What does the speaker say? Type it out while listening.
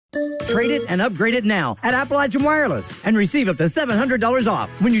Trade it and upgrade it now at Appalachian Wireless and receive up to $700 off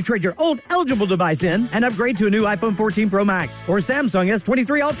when you trade your old eligible device in and upgrade to a new iPhone 14 Pro Max or Samsung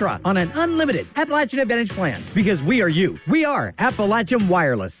S23 Ultra on an unlimited Appalachian Advantage plan. Because we are you. We are Appalachian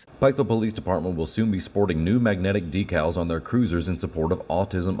Wireless. Pikeville Police Department will soon be sporting new magnetic decals on their cruisers in support of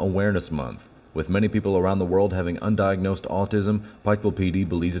Autism Awareness Month. With many people around the world having undiagnosed autism, Pikeville PD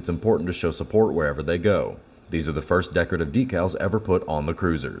believes it's important to show support wherever they go. These are the first decorative decals ever put on the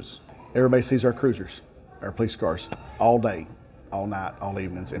cruisers. Everybody sees our cruisers, our police cars, all day, all night, all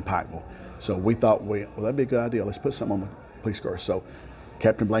evenings in Pikeville. So we thought, well, that'd be a good idea. Let's put something on the police cars. So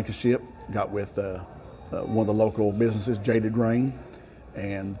Captain Blankenship got with one of the local businesses, Jaded Rain,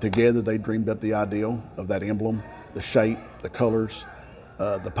 and together they dreamed up the idea of that emblem, the shape, the colors,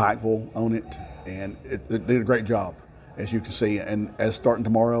 the Pikeville on it, and it did a great job, as you can see. And as starting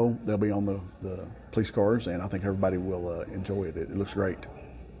tomorrow, they'll be on the police cars, and I think everybody will enjoy it. It looks great.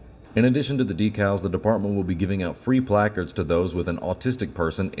 In addition to the decals, the department will be giving out free placards to those with an autistic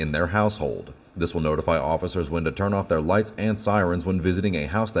person in their household. This will notify officers when to turn off their lights and sirens when visiting a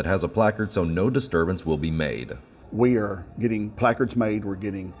house that has a placard, so no disturbance will be made. We are getting placards made, we're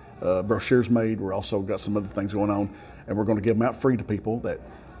getting brochures made, we're also got some other things going on, and we're going to give them out free to people that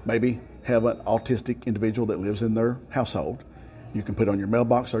maybe have an autistic individual that lives in their household. You can put it on your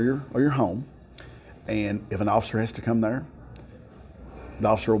mailbox or your home, and if an officer has to come there, the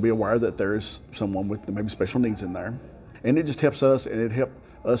officer will be aware that there is someone with maybe special needs in there. And it just helps us, and it helps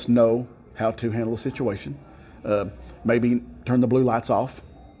us know how to handle the situation. Maybe turn the blue lights off,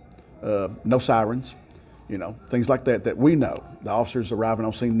 no sirens, you know, things like that, that we know. The officers arriving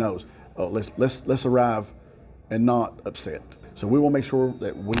on scene knows, oh, let's arrive and not upset. So we will make sure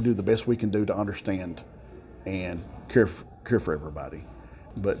that we do the best we can do to understand and care for everybody.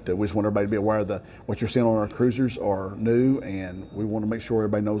 But we just want everybody to be aware that what you're seeing on our cruisers are new, and we want to make sure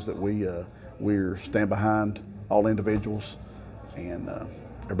everybody knows that we're stand behind all individuals, and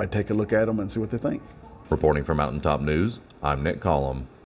everybody take a look at them and see what they think. Reporting for Mountaintop News, I'm Nick Collum.